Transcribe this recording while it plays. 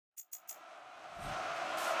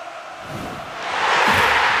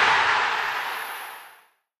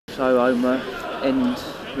So Omer, end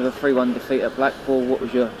with a 3-1 defeat at Blackpool. What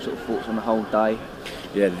was your sort of thoughts on the whole day?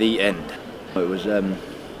 Yeah, the end. It was,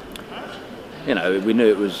 you know, we knew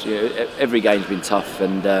it was. You know, every game's been tough,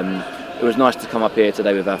 and it was nice to come up here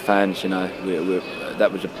today with our fans. You know,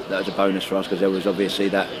 that was a bonus for us because there was obviously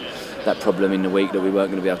that problem in the week that we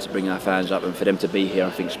weren't going to be able to bring our fans up, and for them to be here,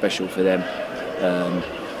 I think, special for them.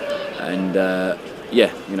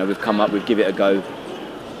 Yeah, you know, we've come up, we've give it a go.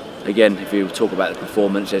 Again, if you talk about the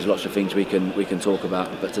performance, there's lots of things we can talk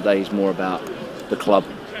about, but today is more about the club,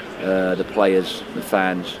 the players, the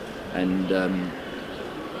fans, and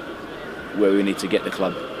where we need to get the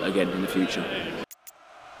club again in the future.